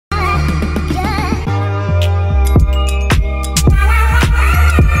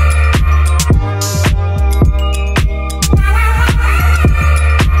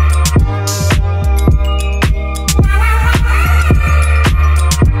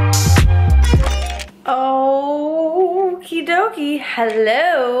okie dokie.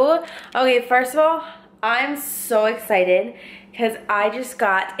 Hello. Okay, first of all, I'm so excited because I just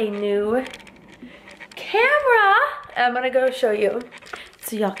got a new camera. I'm gonna go show you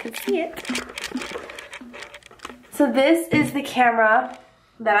so y'all can see it. So this is the camera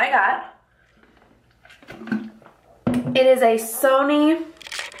that I got. It is a Sony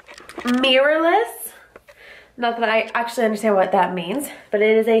mirrorless. Not that I actually understand what that means, but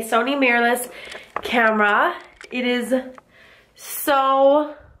it is a Sony mirrorless camera. It is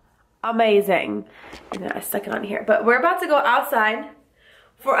so amazing. And then I stuck it on here. But we're about to go outside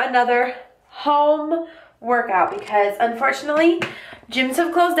for another home workout because unfortunately gyms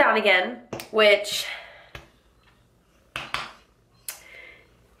have closed down again, which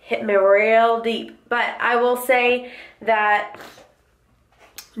hit me real deep. But I will say that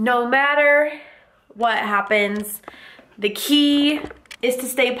no matter what happens, the key is to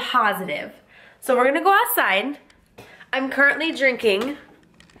stay positive. So we're gonna go outside. I'm currently drinking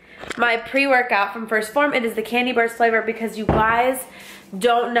my pre-workout from Phorm. It is the Candy Burst flavor because you guys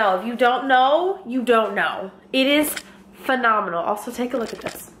don't know. If you don't know, you don't know. It is phenomenal. Also, take a look at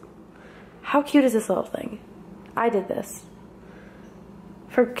this. How cute is this little thing? I did this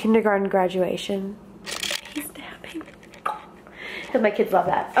for kindergarten graduation. He's napping. Because my kids love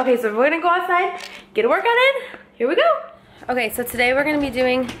that. Okay, so we're gonna go outside, get a workout in. Here we go. Okay, so today we're gonna be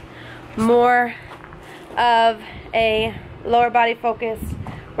doing more of a lower body focused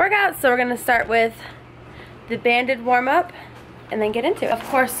workout. So we're gonna start with the banded warm up and then get into it. Of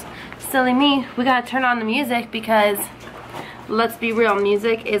course, silly me, we gotta turn on the music because let's be real,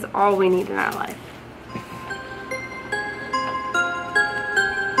 music is all we need in our life.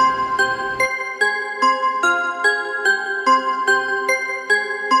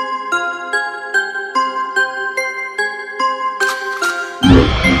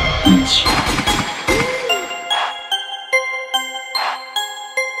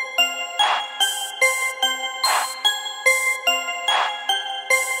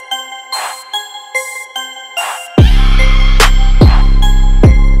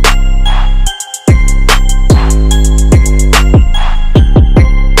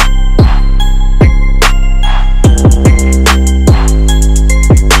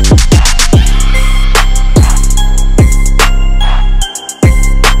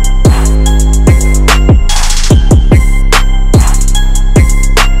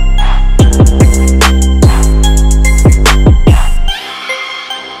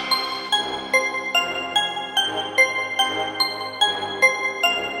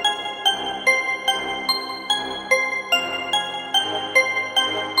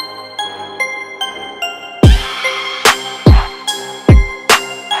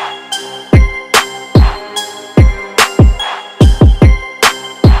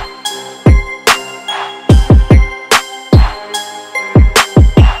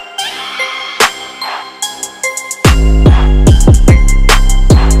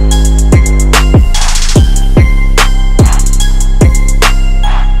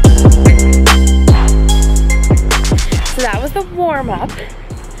 Warm up.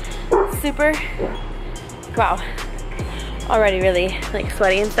 Super, wow, already really like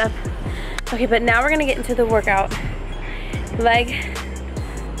sweaty and stuff. Okay, but now we're gonna get into the workout. Leg,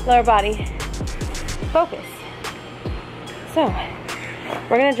 lower body, focus. So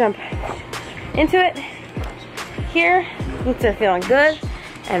we're gonna jump into it here. Glutes are feeling good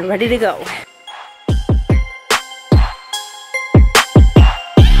and ready to go.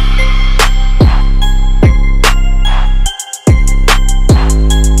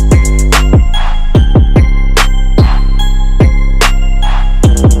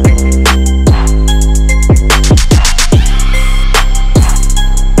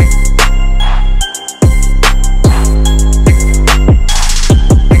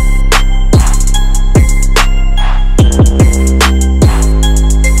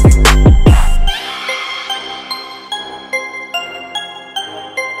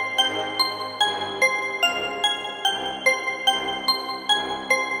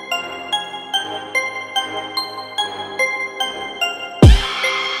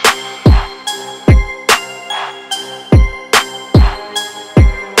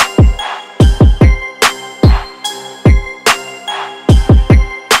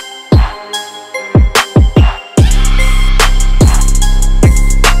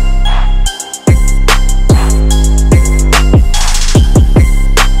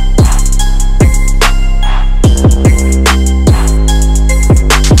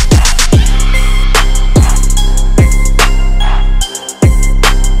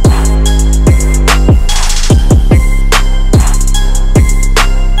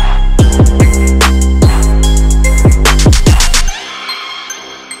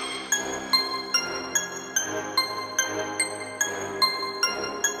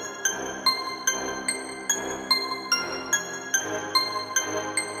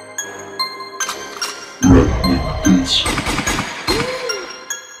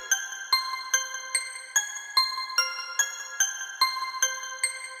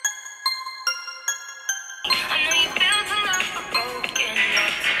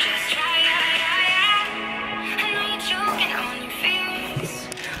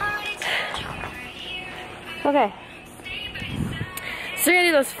 Okay. So you're gonna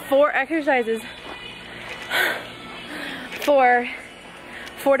do those 4 exercises for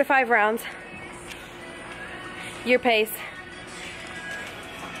 4 to 5 rounds. Your pace.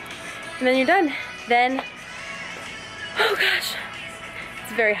 And then you're done. Then, oh gosh,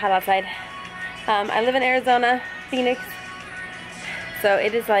 it's very hot outside. I live in Arizona, Phoenix. So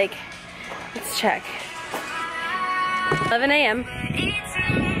it is like, let's check. 11 a.m.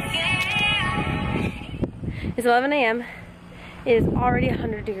 It's 11 a.m. It is already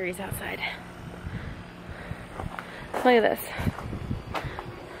 100 degrees outside. Look at this.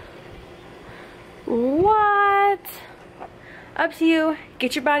 What? Up to you.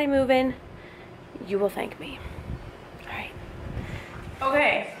 Get your body moving. You will thank me. Alright.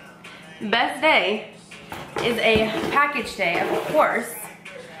 Okay. Best day is a package day, of course,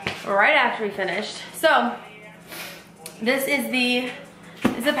 right after we finished. So, this is a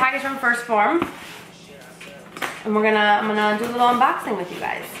package from Phorm. And I'm gonna do a little unboxing with you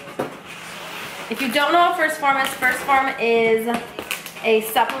guys. If you don't know what Phorm is a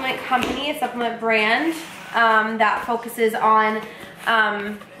supplement company, a supplement brand that focuses on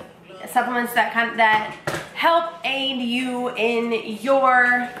supplements that help aid you in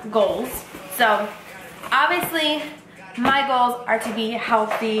your goals. So obviously my goals are to be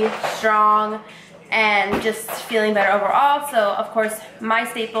healthy, strong, and just feeling better overall. So of course my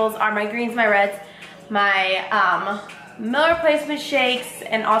staples are my greens, my reds, my meal replacement shakes,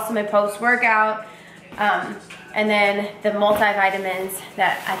 and also my post-workout, and then the multivitamins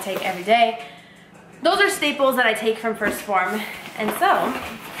that I take every day. Those are staples that I take from Phorm. And so,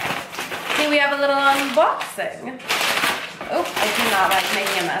 here we have a little unboxing. Oh, I do not like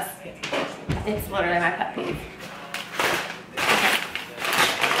making a mess. It's literally my pet peeve. Okay.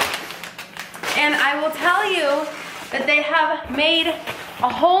 And I will tell you that they have made a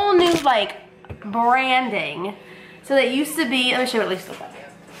whole new like branding. So that used to be, let me show you what it used to look like.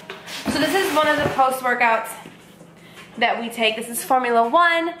 So this is one of the post-workouts that we take. This is Formula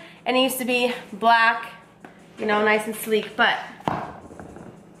 1, and it used to be black, you know, nice and sleek, but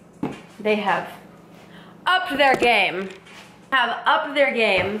they have upped their game.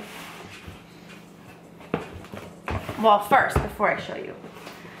 Well, first, before I show you,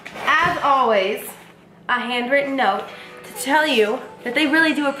 as always, a handwritten note to tell you that they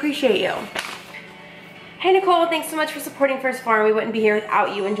really do appreciate you. Hey Nicole, thanks so much for supporting Phorm. We wouldn't be here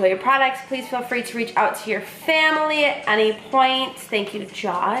without you. Enjoy your products. Please feel free to reach out to your family at any point. Thank you,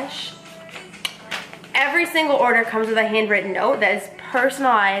 Josh. Every single order comes with a handwritten note that is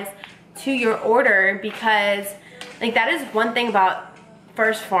personalized to your order, because like that is one thing about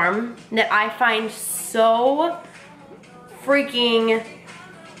Phorm that I find so freaking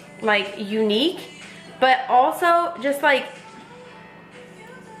like unique, but also just like,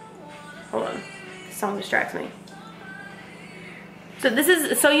 hold on. Song distracts me. So this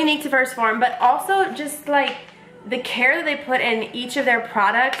is so unique to Phorm, but also just like the care that they put in each of their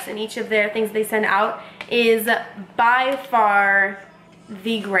products and each of their things they send out is by far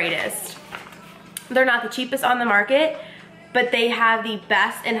the greatest. They're not the cheapest on the market, but they have the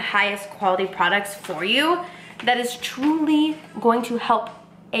best and highest quality products for you that is truly going to help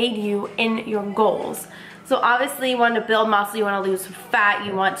aid you in your goals. So obviously you want to build muscle, you want to lose fat,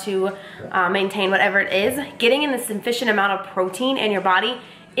 you want to maintain whatever it is. Getting in the sufficient amount of protein in your body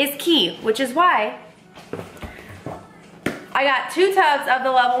is key, which is why I got 2 tubs of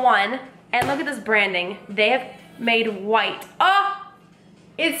the level 1, and look at this branding. They have made white. Oh,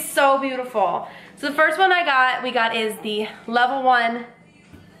 it's so beautiful. So the first one we got is the level 1,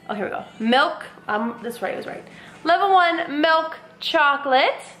 oh here we go, milk, this right was right. Level 1 milk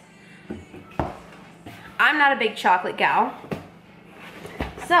chocolate. I'm not a big chocolate gal.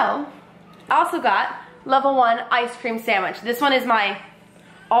 So, I also got level 1 ice cream sandwich. This one is my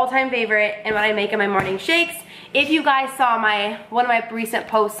all-time favorite and what I make in my morning shakes. If you guys saw one of my recent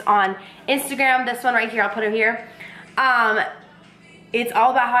posts on Instagram, this one right here, I'll put it here. It's all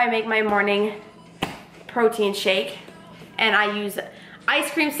about how I make my morning protein shake. And I use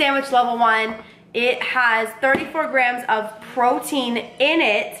ice cream sandwich level 1. It has 34 grams of protein in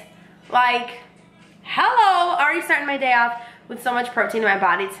it. Like, hello, already starting my day off with so much protein in my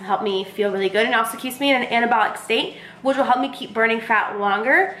body to help me feel really good, and also keeps me in an anabolic state, which will help me keep burning fat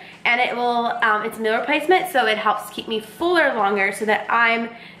longer, and it will, it's meal replacement, so it helps keep me fuller longer so that I'm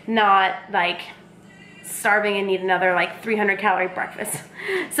not like starving and need another like 300 calorie breakfast.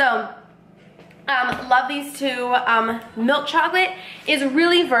 So, love these 2. Milk chocolate is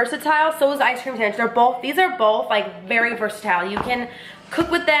really versatile, so is ice cream sandwich. These are both like very versatile. You can cook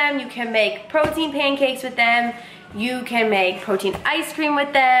with them, you can make protein pancakes with them, you can make protein ice cream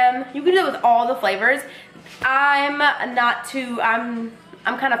with them, you can do it with all the flavors. I'm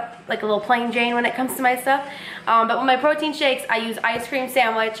kind of like a little plain Jane when it comes to my stuff. But with my protein shakes, I use ice cream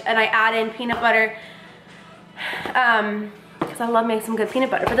sandwich and I add in peanut butter. Because I love making some good peanut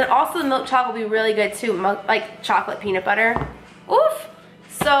butter. But then also the milk chocolate will be really good too. Like chocolate peanut butter. Oof!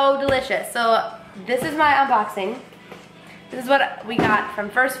 So delicious. So this is my unboxing. This is what we got from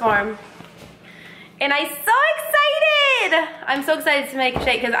Phorm. And I'm so excited! I'm so excited to make a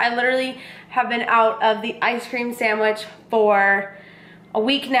shake because I literally have been out of the ice cream sandwich for a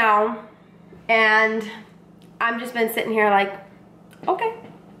week now. And I've just been sitting here like, okay,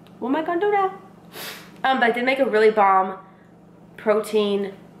 what am I gonna do now? But I did make a really bomb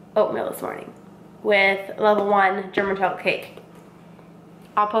protein oatmeal this morning with level 1 German chocolate cake.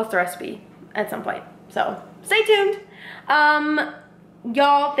 I'll post the recipe at some point, so stay tuned.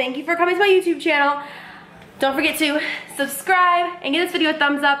 Y'all, thank you for coming to my YouTube channel. Don't forget to subscribe and give this video a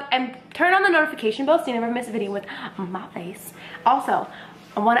thumbs up and turn on the notification bell so you never miss a video with my face. Also,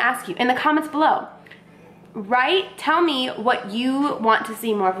 I want to ask you in the comments below, tell me what you want to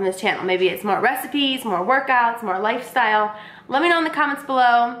see more from this channel. Maybe it's more recipes, more workouts, more lifestyle. Let me know in the comments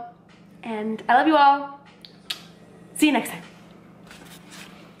below. And I love you all. See you next time.